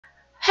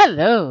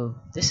Hello,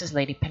 this is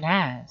Lady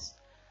Panaz.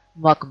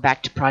 Welcome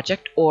back to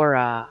Project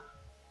Aura.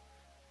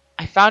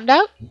 I found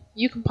out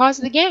you can pause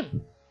the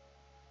game.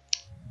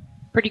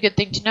 Pretty good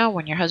thing to know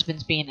when your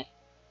husband's being a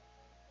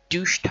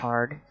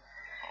douche-tard.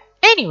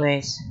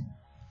 Anyways,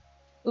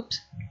 oops.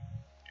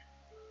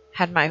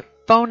 Had my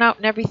phone out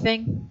and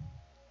everything.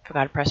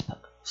 Forgot to press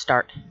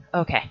start.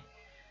 Okay.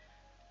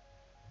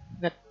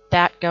 Got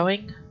that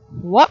going.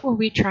 What were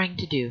we trying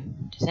to do?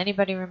 Does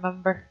anybody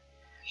remember?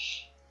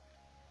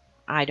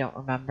 I don't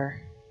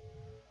remember.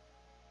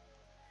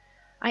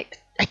 I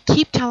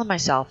keep telling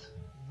myself,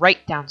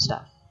 write down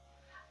stuff.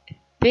 I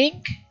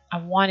think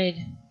I wanted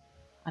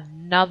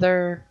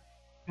another...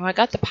 No, I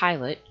got the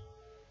pilot.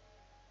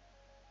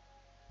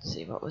 Let's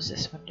see, what was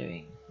this one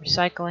doing?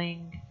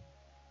 Recycling.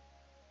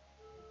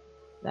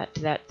 That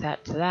to that,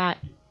 that to that.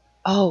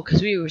 Oh,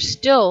 because we were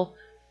still,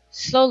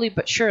 slowly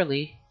but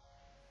surely,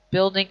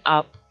 building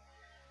up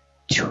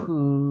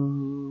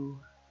to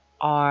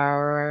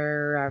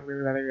our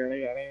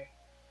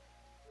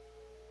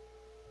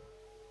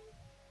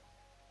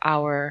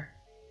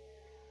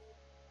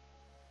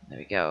there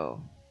we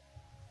go.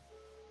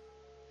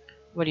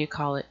 What do you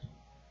call it?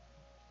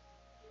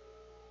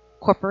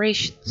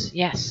 Corporations.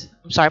 Yes.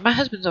 I'm sorry, my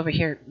husband's over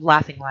here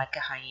laughing like a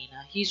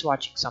hyena. He's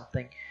watching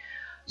something.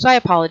 So I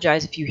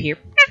apologize if you hear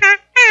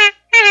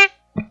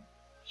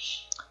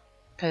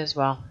because,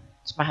 well,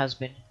 it's my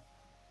husband.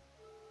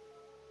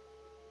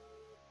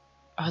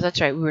 Oh,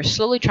 that's right. We were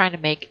slowly trying to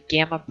make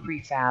gamma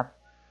prefab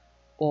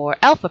or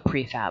alpha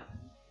prefab.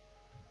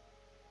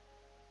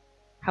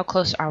 How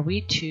close are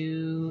we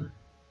to...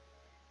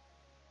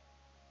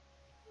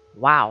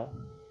 Wow.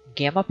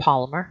 Gamma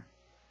polymer,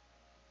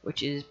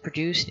 which is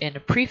produced in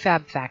a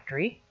prefab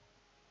factory.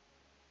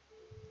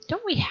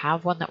 Don't we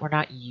have one that we're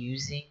not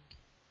using?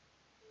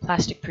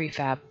 Plastic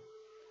prefab.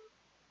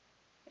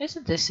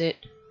 Isn't this it?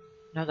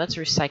 No, that's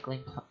a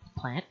recycling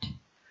plant.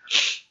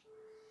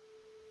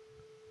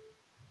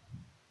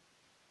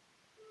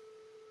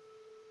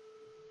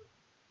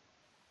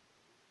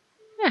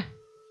 Yeah.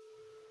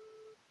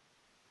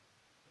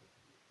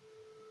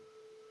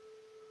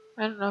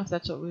 I don't know if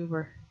that's what we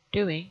were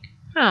doing.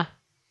 Huh.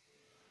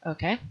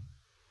 Okay.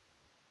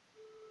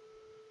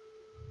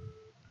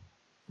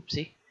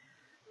 Oopsie.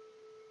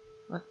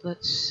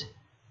 Let's...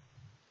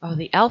 Oh,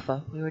 the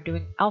alpha. We were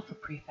doing alpha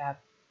prefab.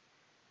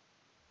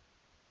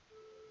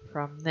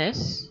 From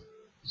this.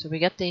 So we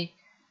get the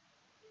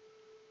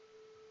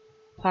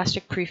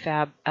plastic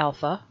prefab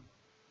alpha,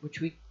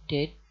 which we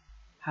did.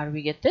 How do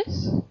we get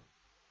this?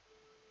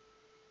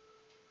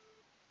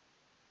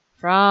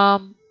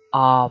 From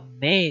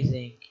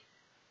amazing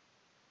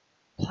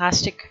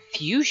plastic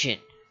fusion.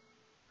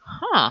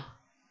 Huh.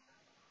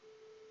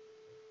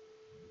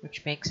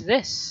 Which makes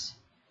this.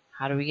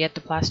 How do we get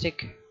the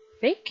plastic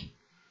fake?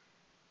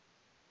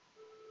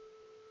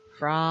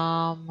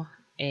 From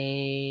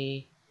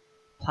a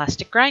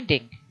plastic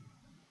grinding.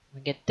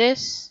 We get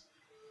this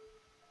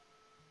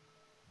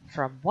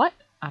from what?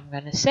 I'm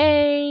gonna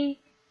say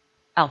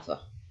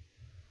alpha.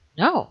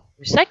 No,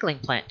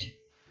 recycling plant.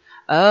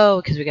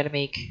 Oh, because we gotta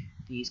make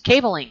these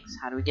cablings.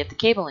 How do we get the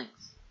cablings?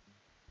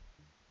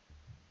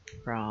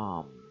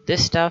 From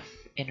this stuff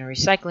in a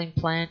recycling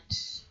plant.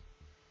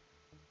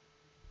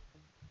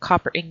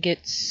 Copper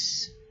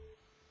ingots.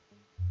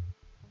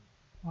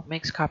 What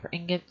makes copper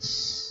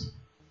ingots?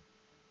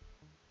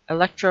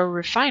 Electro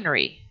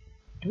refinery.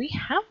 Do we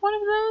have one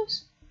of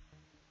those?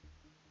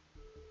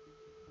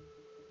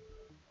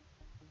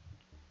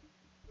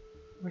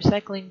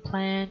 Recycling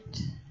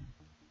plant.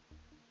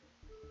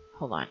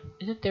 Hold on.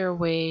 Isn't there a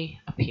way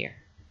up here?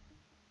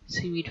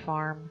 Seaweed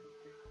farm.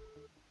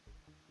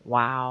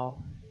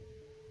 Wow.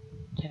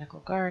 Botanical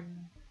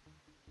garden.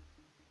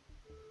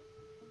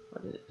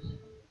 What is it?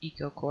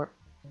 EcoCorp.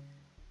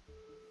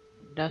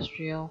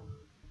 Industrial.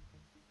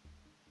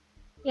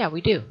 Yeah,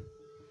 we do.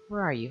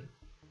 Where are you?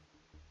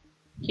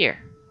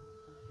 Here.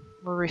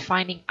 We're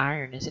refining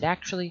iron. Is it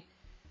actually...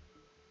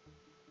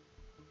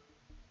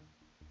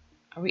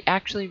 Are we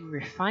actually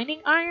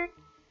refining iron?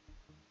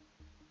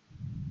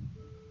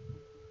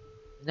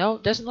 No,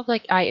 it doesn't look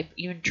like I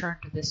even turned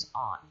this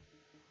on.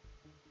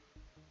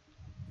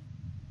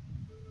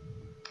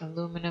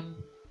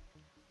 Aluminum.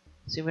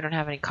 See, we don't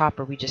have any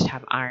copper, we just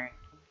have iron.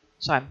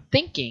 So I'm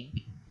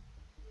thinking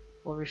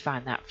we'll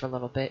refine that for a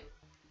little bit.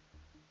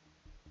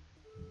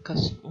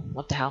 Because,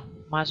 what the hell,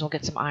 might as well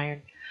get some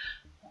iron.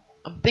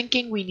 I'm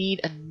thinking we need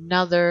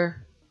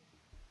another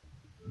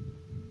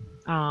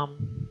alpha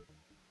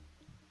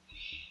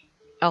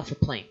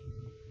plane.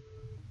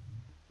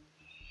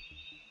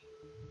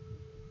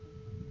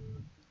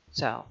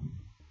 So,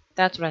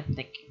 that's what I'm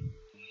thinking.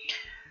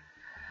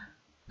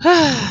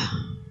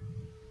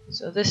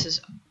 So this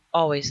is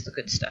always the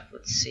good stuff.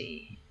 Let's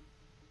see.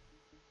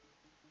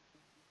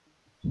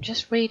 I'm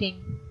just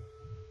waiting.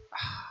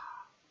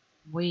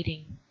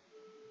 Waiting.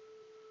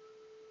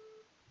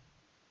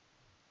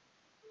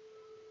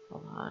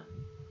 Hold on.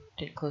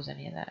 Didn't close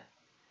any of that.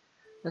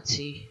 Let's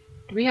see.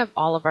 Do we have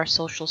all of our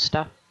social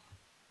stuff?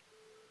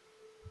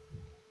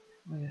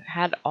 We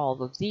had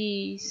all of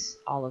these,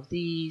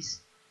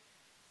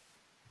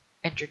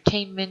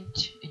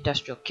 entertainment,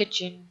 industrial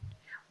kitchen.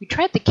 We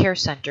tried the care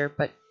center,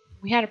 but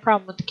we had a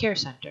problem with the care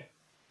center.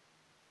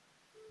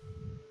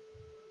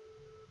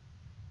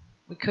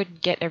 We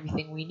couldn't get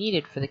everything we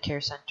needed for the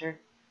care center.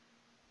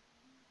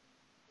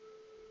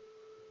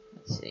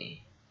 Let's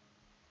see.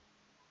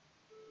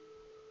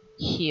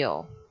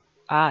 Heal.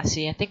 Ah,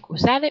 see, I think,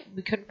 was that it?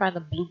 We couldn't find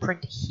the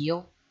blueprint to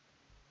heal?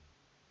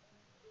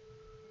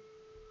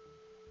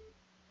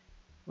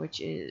 Which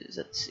is,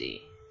 let's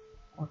see.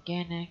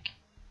 Organic.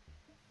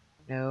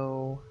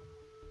 No.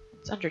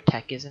 It's under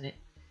tech, isn't it?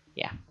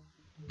 Yeah.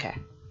 Okay.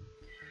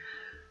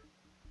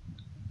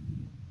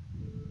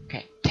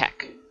 Okay,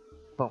 tech.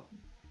 Boom.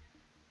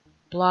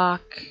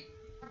 Block.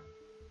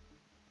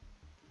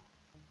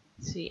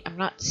 See, I'm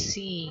not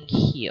seeing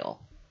heal.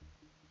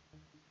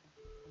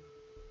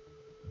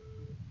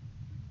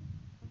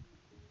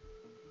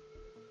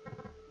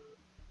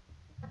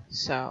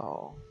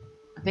 So,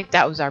 I think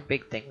that was our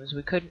big thing, was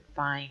we couldn't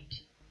find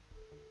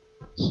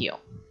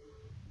heal.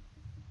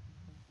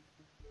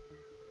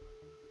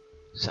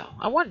 So,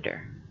 I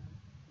wonder.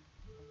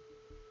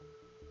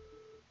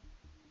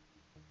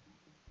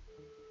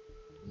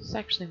 Does this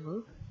actually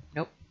move?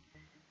 Nope.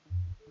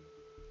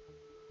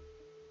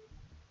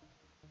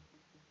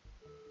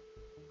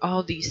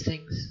 All these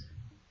things.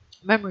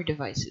 Memory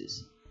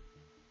devices.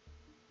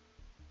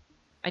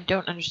 I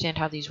don't understand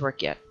how these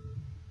work yet.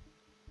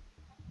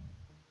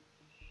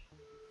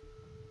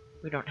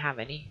 We don't have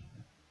any.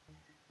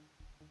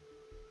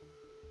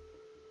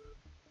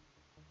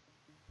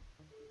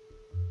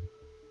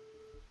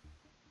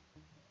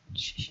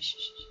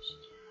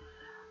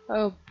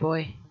 Oh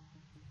boy.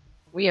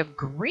 We have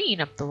green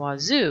up the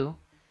wazoo.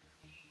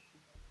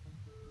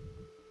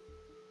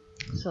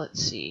 So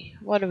let's see.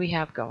 What do we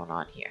have going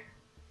on here?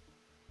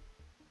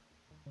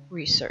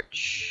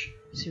 Research.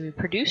 So we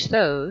produce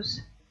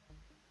those.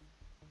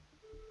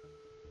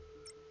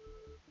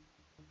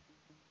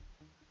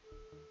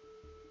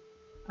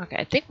 Okay,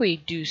 I think we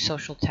do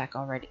social tech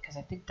already, because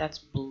I think that's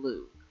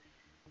blue.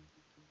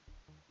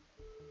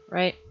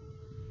 Right?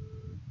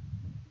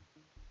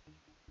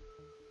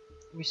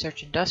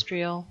 Research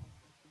industrial.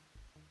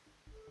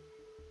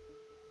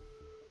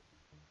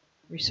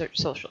 Research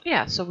social.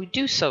 Yeah, so we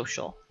do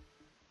social.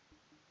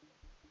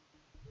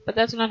 But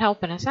that's not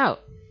helping us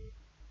out.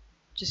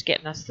 Just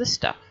getting us this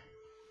stuff.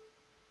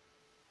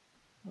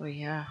 Oh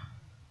yeah.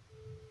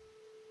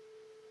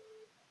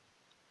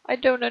 I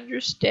don't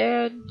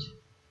understand.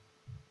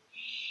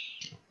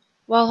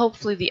 Well,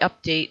 hopefully the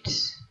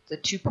update, the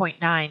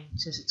 2.9,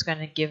 since it's going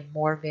to give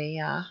more of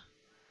a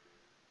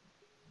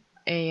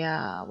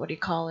what do you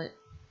call it?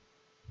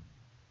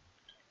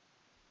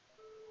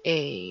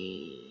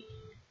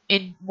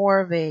 More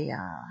of a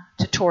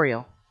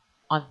tutorial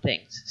on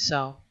things.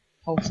 So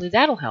hopefully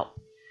that'll help.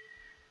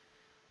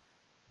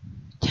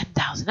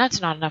 10,000.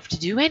 That's not enough to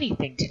do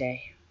anything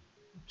today.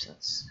 So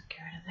let's get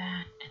rid of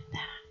that and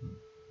that.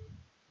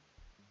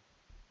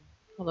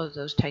 Although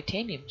those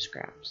titanium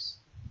scraps.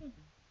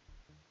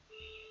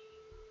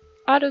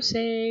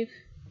 Autosave.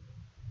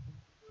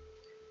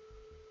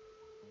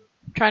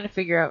 I'm trying to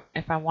figure out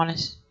if I want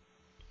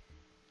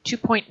to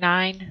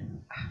 2.9.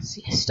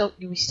 See,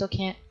 we still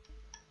can't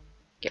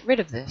get rid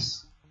of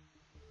this.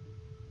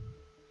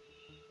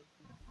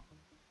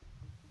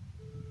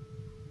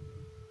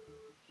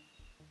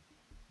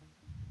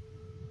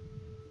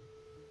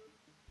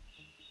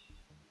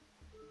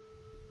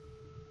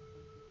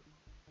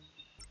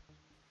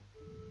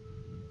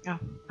 Oh,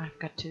 I've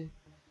got to.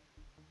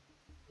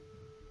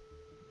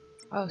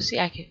 Oh, see,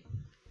 I can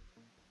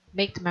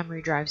make the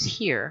memory drives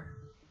here.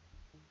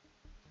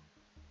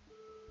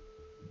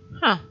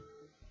 Huh.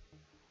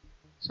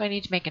 So I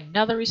need to make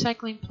another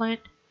recycling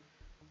plant?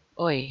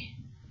 Oi.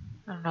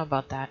 I don't know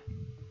about that.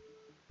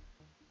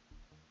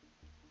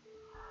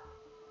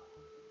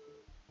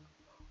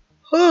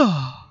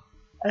 Oh,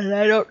 and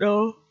I don't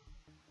know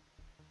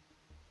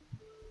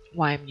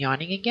why I'm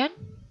yawning again.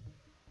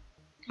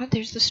 Oh,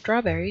 there's the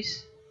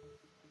strawberries.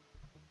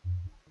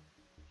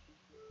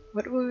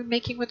 What were we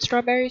making with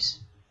strawberries?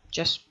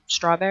 Just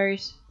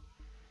strawberries?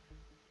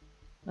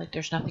 Like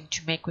there's nothing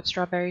to make with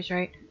strawberries,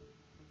 right?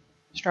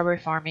 Strawberry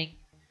farming.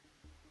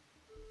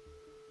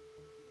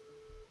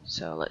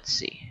 So let's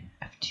see.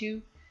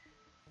 F2.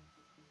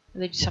 Are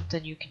they just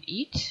something you can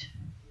eat?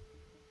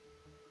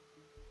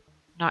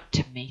 Not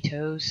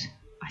tomatoes.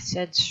 I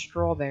said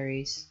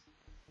strawberries.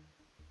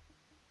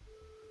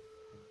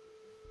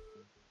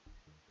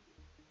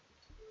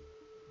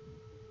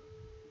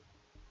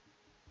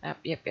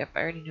 Yep, I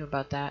already knew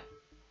about that.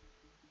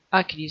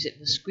 I could use it in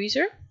the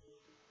squeezer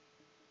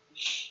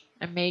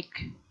and make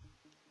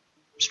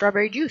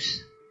strawberry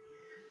juice.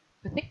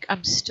 I think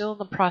I'm still in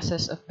the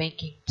process of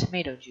making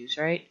tomato juice,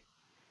 right?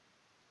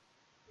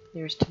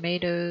 There's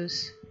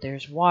tomatoes,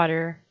 there's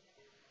water.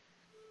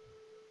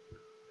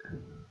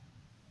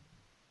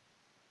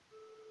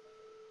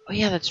 Oh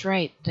yeah, that's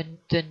right.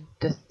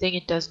 The thing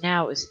it does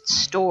now is it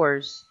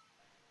stores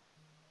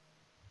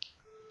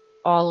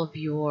all of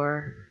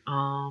your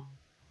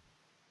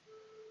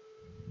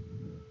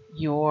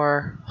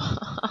your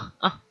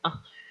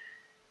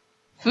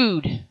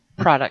food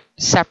product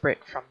separate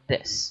from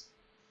this.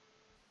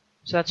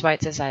 So that's why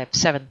it says I have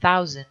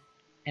 7,000,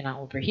 and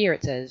over here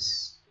it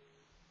says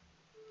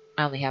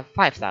I only have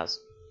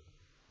 5,000.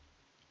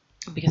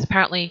 Because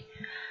apparently,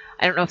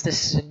 I don't know if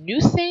this is a new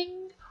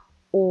thing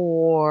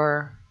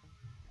or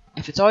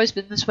if it's always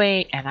been this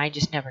way and I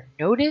just never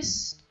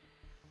noticed,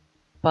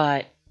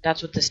 but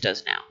that's what this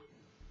does now.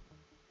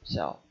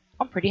 So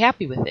I'm pretty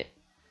happy with it.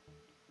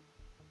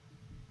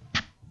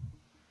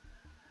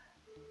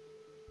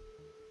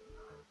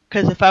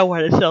 Because if I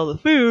want to sell the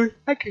food,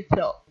 I can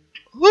sell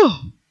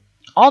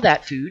all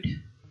that food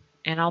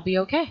and I'll be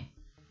okay.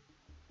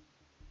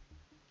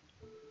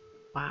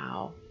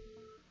 Wow.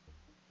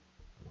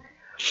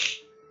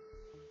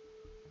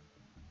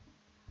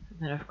 And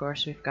then of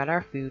course we've got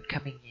our food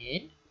coming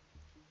in.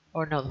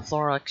 Or no, the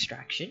floral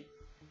extraction.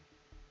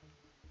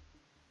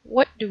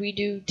 What do we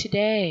do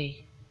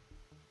today?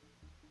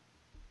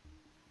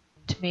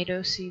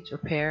 Tomato seeds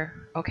repair.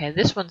 Okay,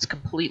 this one's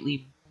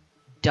completely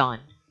done.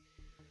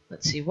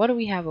 Let's see, what do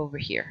we have over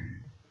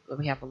here? Well,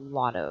 we have a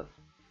lot of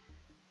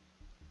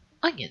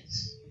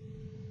onions.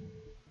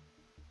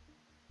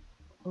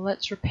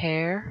 Let's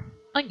repair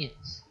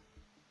onions.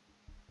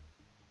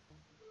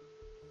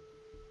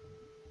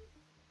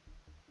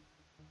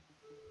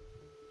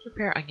 Let's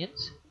repair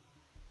onions.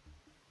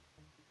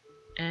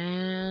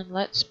 And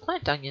let's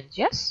plant onions,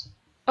 yes?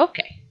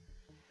 Okay.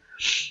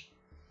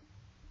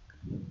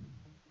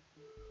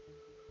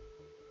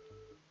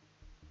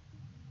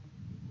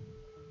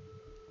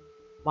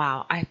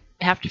 Wow, I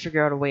have to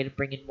figure out a way to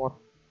bring in more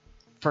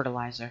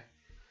fertilizer.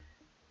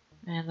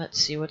 And let's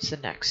see, what's the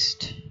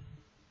next?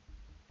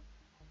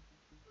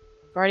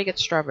 I've already got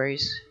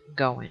strawberries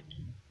going.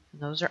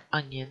 And those are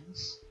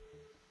onions.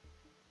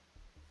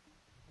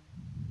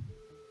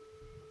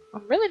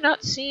 I'm really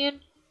not seeing...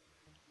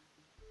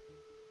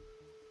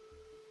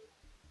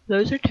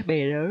 Those are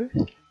tomatoes.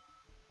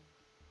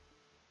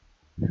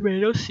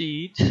 Tomato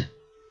seeds.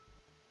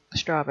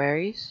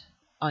 Strawberries.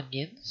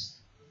 Onions.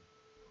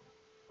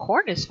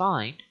 Corn is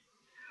fine.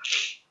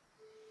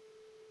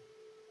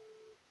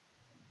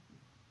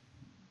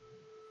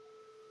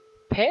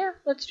 Pear?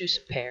 Let's do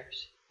some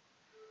pears.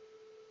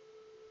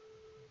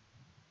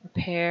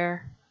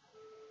 Repair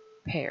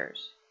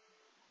pears.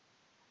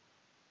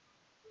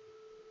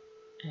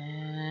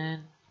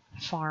 And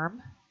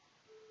farm.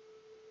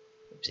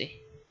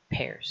 Oopsie.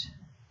 Pears.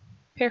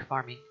 Pear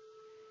farming.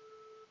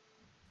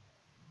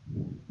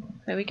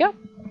 There we go.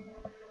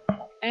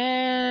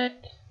 And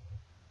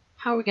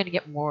how are we going to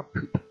get more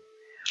poop?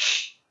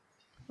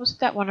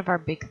 Wasn't that one of our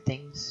big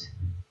things?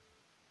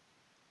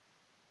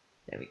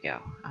 There we go.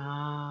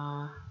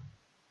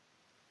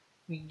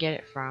 We can get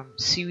it from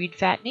seaweed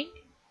fattening,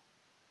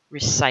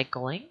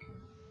 recycling,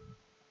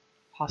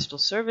 hostel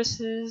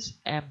services,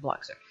 and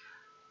blocks.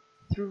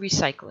 Through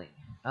recycling.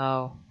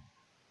 Oh,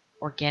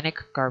 organic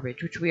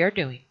garbage, which we are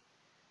doing.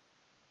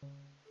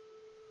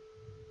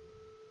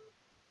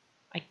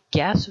 I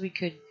guess we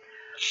could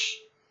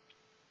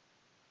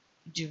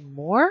do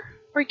more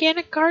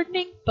organic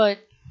gardening, but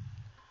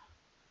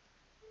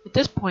at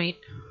this point,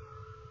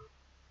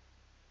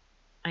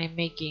 I'm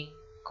making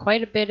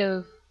quite a bit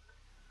of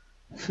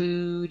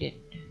food,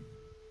 and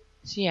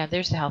so yeah,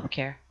 there's the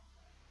healthcare.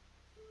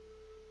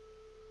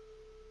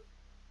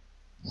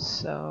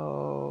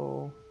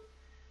 So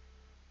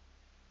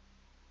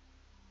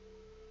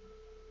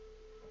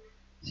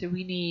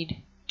we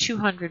need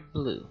 200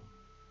 blue.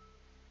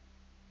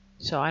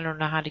 So I don't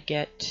know how to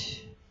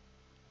get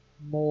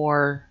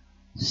more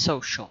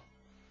social.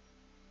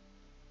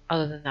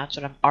 Other than that's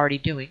what I'm already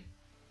doing.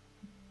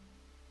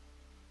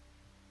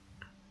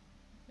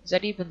 Is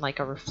that even like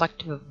a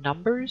reflective of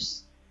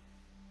numbers?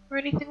 Or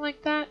anything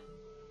like that?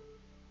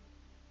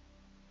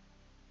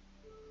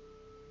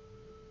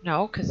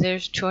 No, because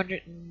there's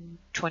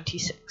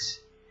 226.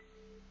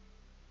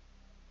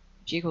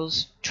 Which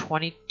equals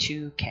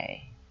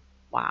 22k.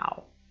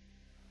 Wow.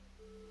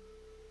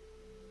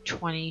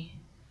 20.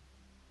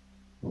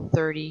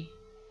 30.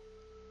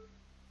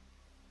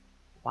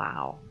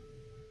 Wow.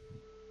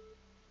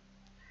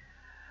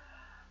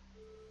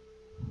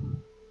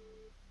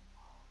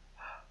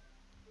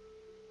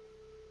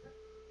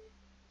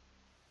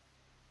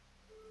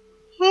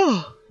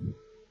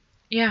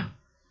 Yeah.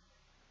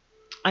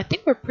 I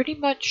think we're pretty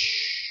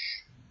much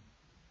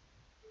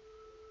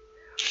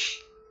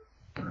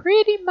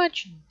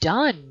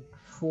done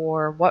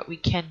for what we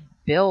can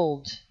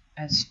build.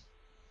 As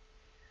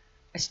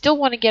I still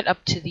want to get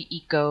up to the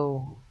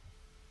Eco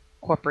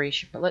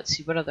Corporation, but let's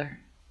see what other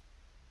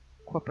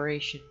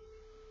corporation.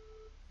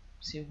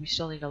 See, we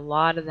still need a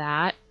lot of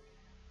that.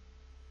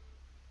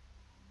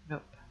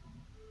 Nope.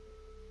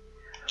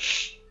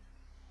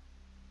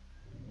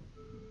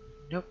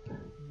 Nope.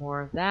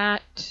 More of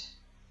that.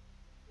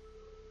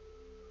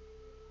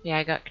 Yeah,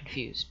 I got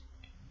confused.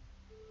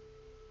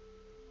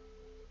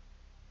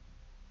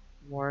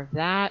 More of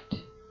that.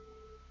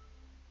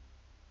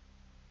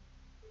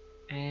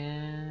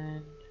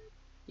 And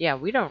yeah,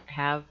 we don't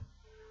have...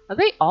 Are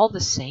they all the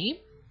same?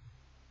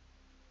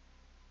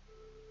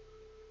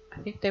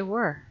 I think they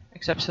were,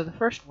 except for the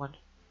first one.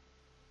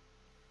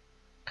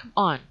 Come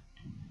on.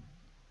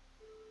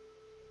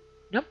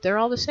 Nope, they're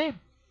all the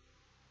same.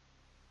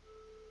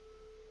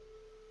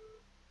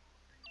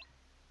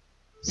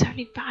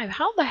 75.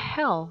 How the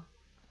hell?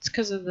 It's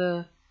because of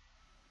the...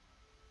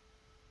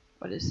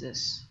 What is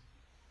this?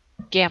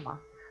 Gamma.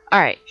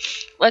 Alright,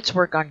 let's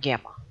work on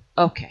Gamma.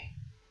 Okay.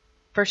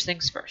 First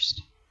things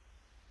first.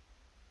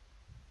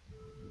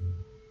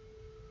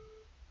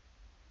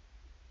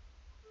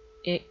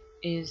 It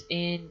is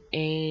in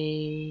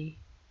a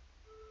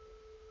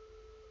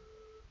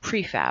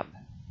prefab.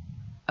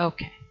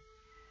 Okay.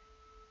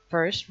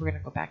 First, we're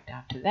going to go back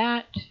down to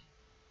that.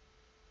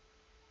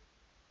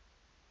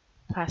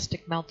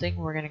 Plastic melting,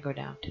 we're going to go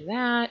down to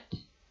that.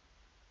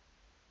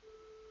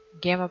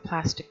 Gamma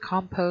plastic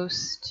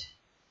compost.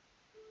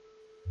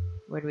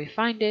 Where do we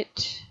find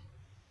it?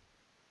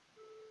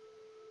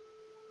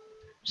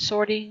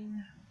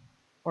 Sorting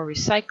or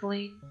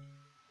recycling.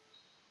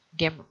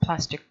 Gamma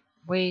plastic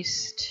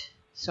waste.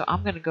 So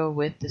I'm going to go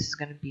with, this is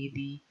going to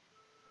be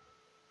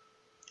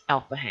the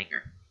alpha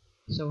hanger.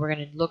 So we're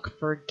going to look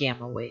for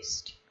gamma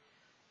waste.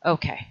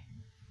 Okay,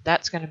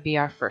 that's going to be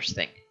our first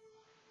thing.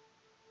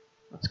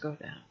 Let's go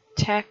down.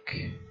 Tech.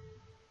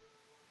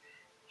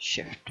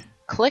 Shift.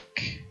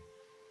 Click.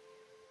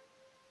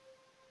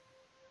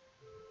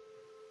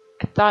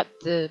 I thought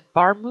the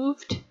bar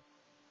moved,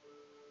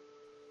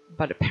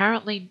 but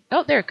apparently...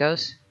 Oh, there it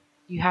goes.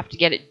 You have to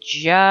get it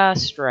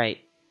just right.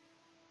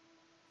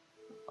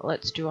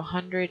 Let's do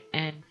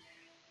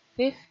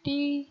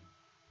 150.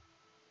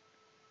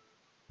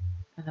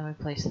 And then we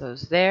place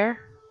those there.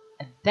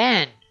 And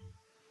then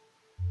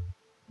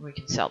we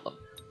can sell them.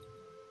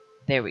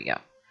 There we go.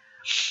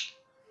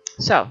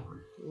 So,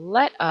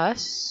 let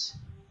us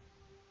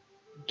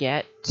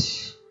get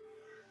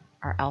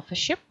our alpha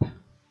ship,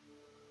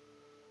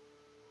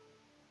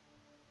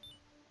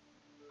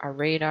 our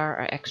radar,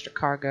 our extra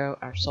cargo,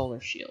 our solar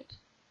shield.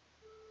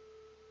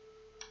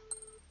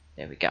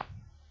 There we go.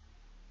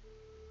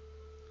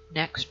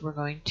 Next, we're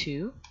going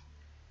to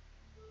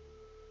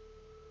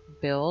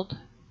build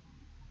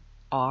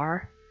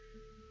our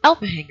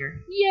alpha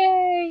hanger.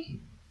 Yay!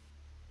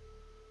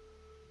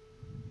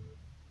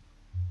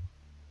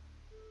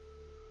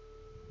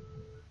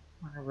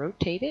 I'm going to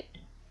rotate it.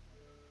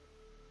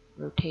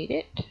 Rotate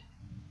it.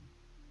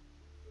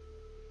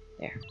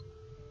 There.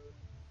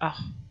 Oh,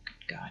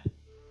 good God.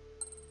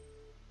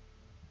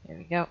 There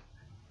we go.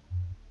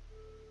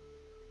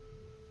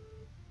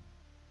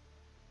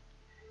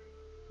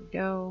 There we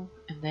go.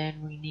 And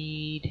then we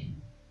need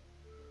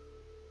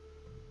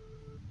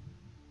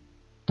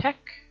tech.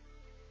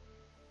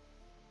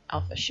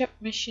 Alpha ship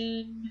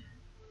mission.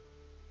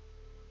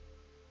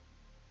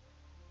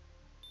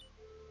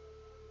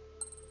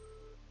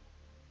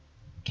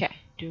 Okay,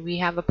 do we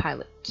have a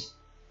pilot?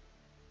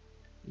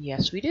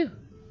 Yes, we do.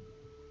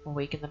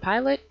 Awaken the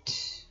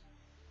pilot.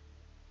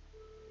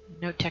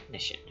 No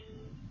technician.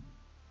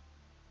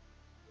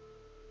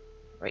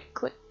 Right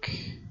click.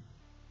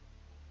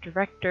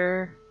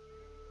 Director.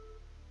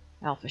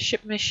 Alpha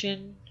ship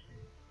mission.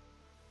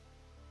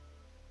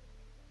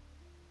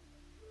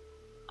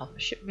 Alpha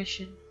ship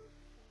mission.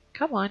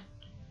 Come on.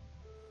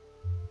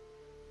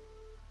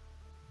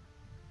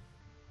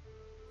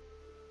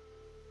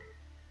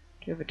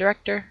 Do we have a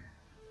director?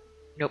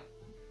 Nope.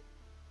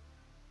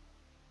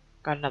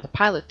 Got another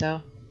pilot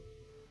though.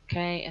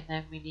 Okay, and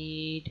then we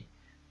need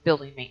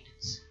building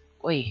maintenance.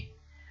 Wait,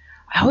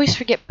 I always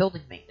forget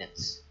building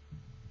maintenance.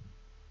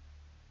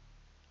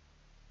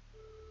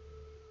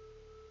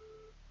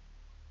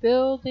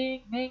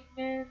 Building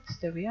maintenance.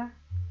 There we are.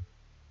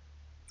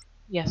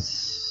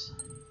 Yes.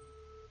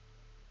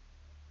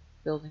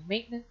 Building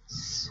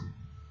maintenance.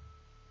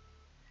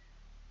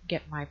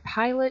 Get my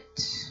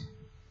pilot.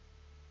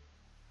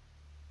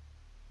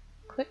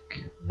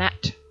 Click.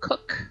 Matt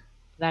Cook.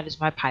 That is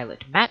my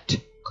pilot. Matt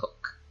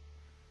Cook.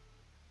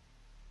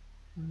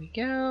 There we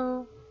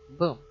go.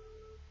 Boom.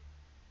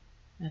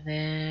 And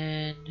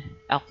then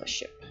alpha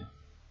ship.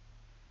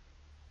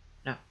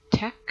 No,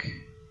 tech.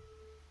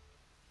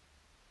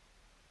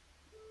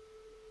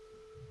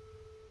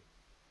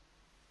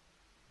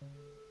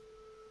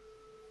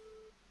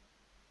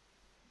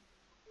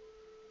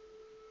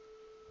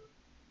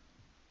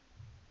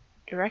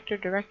 Director,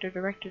 director,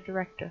 director,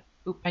 director.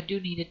 Oop, I do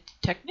need a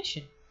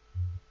technician.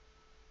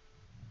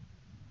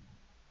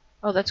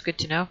 Oh, that's good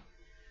to know.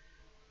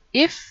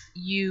 If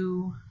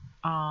you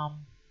oh,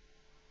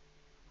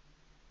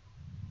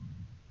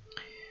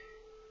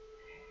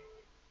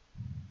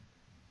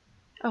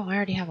 I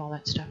already have all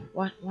that stuff.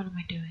 What am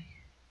I doing?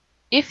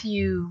 If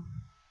you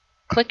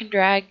click and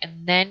drag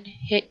and then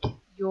hit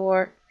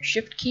your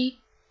shift key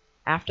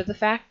after the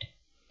fact,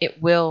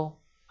 it will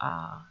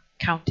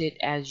count it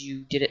as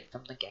you did it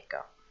from the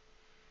get-go.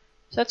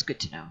 So that's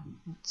good to know.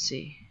 Let's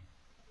see.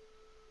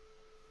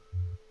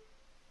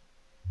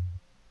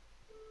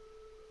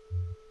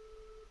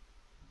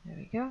 There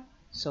we go.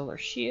 Solar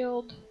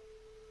shield.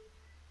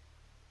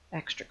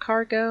 Extra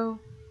cargo.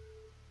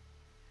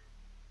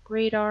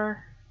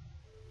 Radar.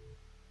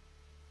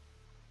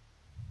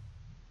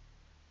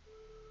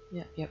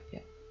 Yep.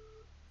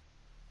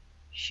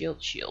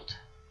 Shield.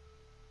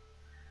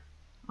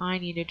 I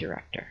need a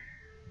director.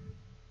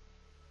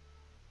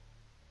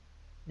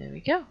 There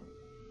we go.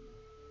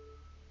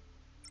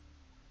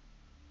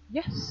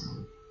 Yes.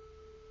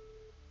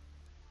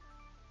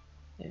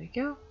 There we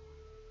go.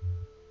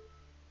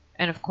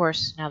 And of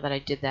course, now that I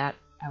did that,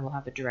 I will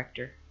have a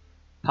director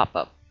pop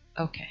up.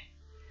 Okay.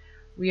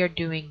 We are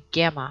doing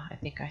Gamma, I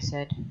think I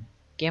said.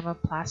 Gamma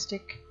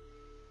plastic.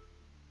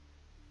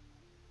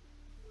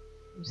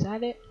 Was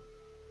that it?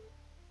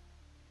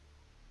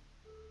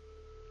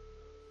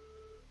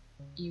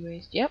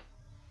 E-waste. Yep.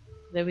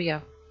 There we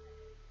go.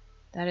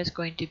 That is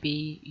going to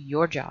be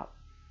your job.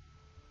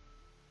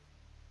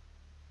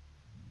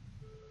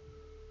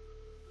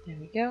 There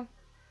we go.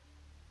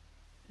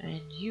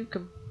 And you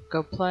can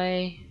go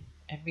play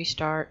and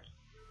restart.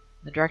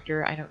 The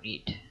director I don't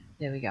need.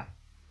 There we go.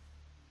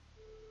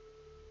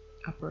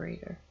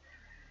 Operator.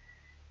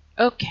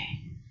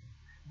 Okay.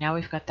 Now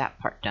we've got that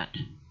part done.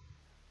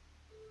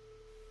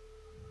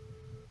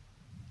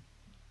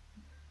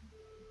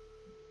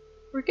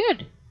 We're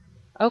good.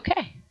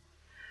 Okay.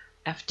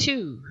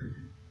 F2.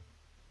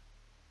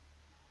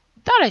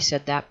 I thought I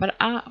said that, but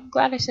I'm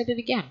glad I said it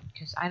again,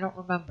 because I don't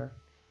remember.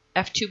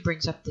 F2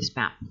 brings up this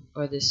map,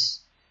 or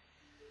this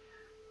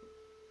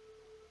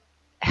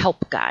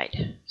help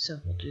guide. So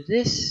we'll do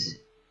this,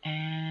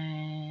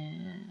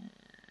 and...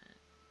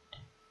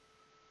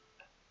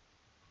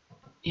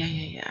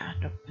 Yeah.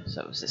 Nope,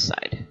 so it was this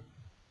side.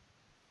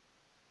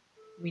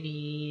 We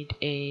need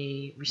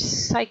a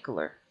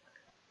recycler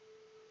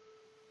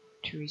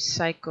to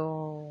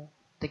recycle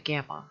the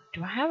Gamma.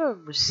 Do I have a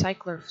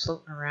recycler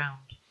floating around?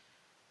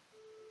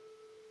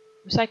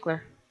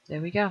 Recycler.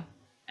 There we go.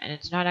 And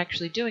it's not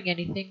actually doing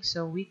anything,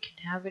 so we can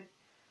have it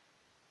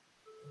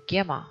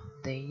Gamma.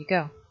 There you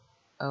go.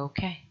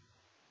 Okay.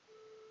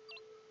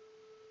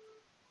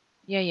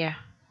 Yeah.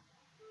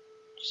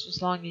 Just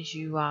as long as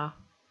you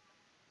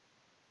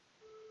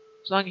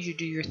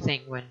do your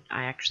thing when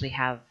I actually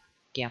have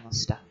Gamma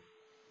stuff.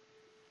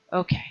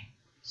 Okay.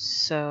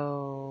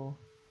 So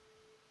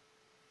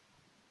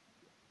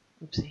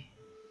oopsie.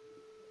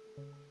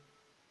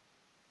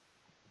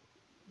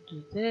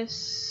 Do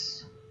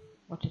this.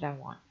 What did I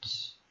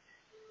want?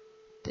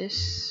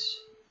 This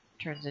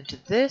turns into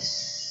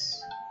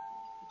this.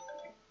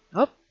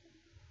 Oh.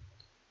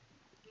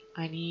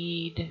 I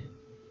need...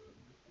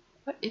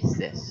 What is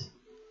this?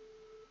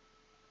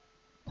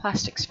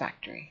 Plastics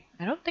factory.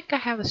 I don't think I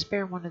have a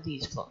spare one of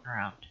these floating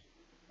around.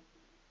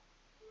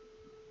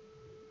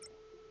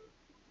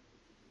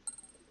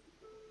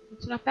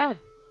 It's not bad.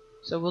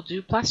 So we'll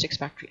do plastics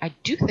factory. I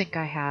do think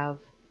I have...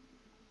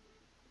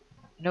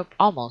 Nope,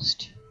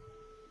 almost.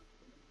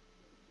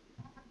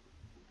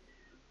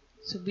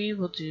 So we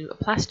will do a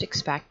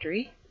plastics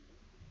factory.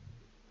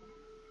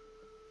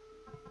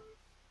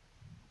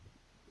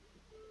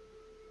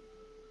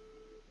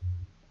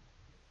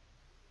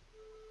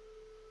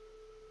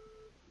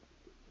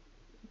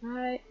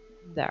 Right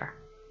there.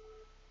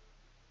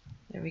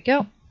 There we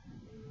go.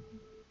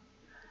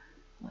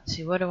 Let's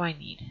see, what do I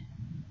need?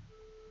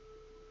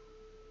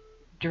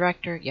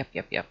 Director, yep.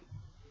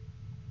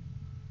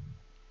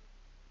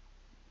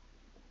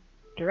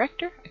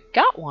 Director? I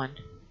got one.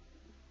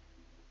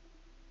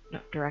 No,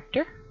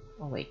 director.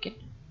 Awaken.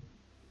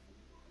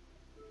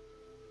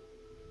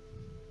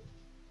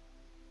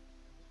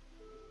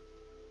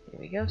 There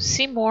we go.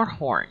 Seymour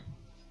Horn.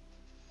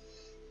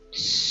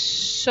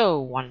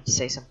 So, wanted to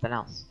say something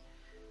else.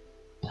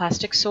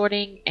 Plastic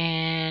sorting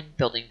and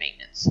building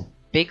maintenance.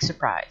 Big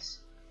surprise.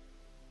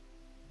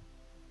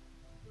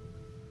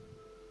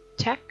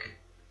 Tech.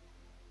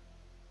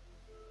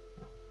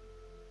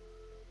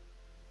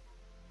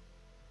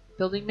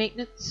 Building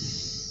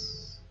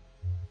maintenance.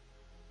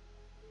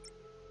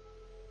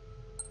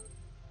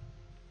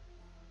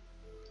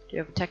 Do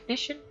you have a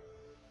technician?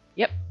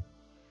 Yep.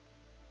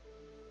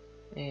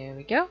 There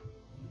we go.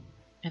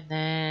 And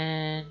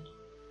then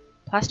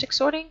plastic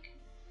sorting?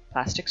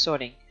 Plastic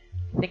sorting.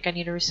 I think I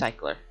need a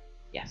recycler.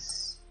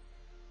 Yes.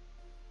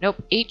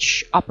 Nope.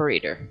 H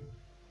operator.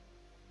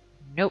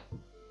 Nope.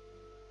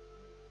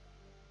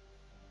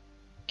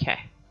 Okay.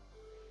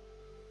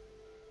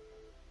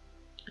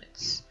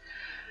 Let's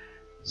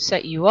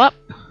set you up.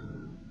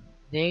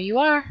 There you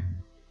are.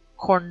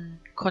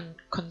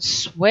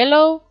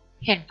 Consuelo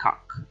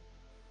Hancock.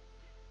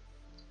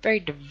 Very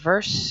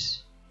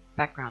diverse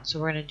background. So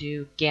we're going to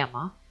do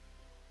Gamma.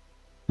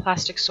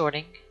 Plastic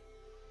sorting.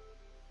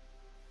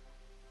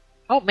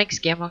 Oh, it makes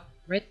Gamma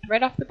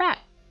right off the bat.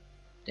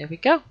 There we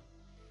go.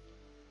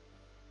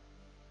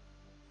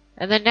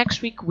 And then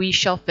next week we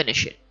shall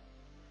finish it.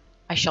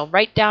 I shall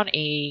write down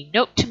a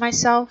note to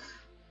myself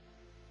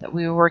that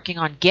we were working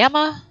on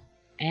Gamma,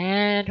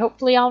 and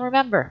hopefully I'll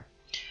remember.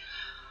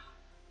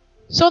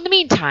 So in the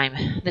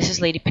meantime, this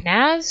is Lady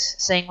Panaz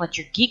saying let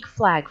your geek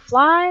flag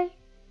fly.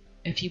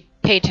 If you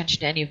pay attention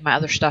to any of my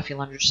other stuff,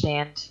 you'll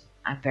understand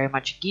I'm very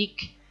much a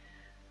geek.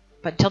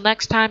 But until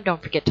next time,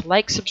 don't forget to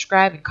like,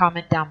 subscribe, and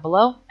comment down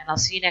below, and I'll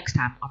see you next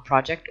time on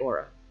Project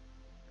Aura.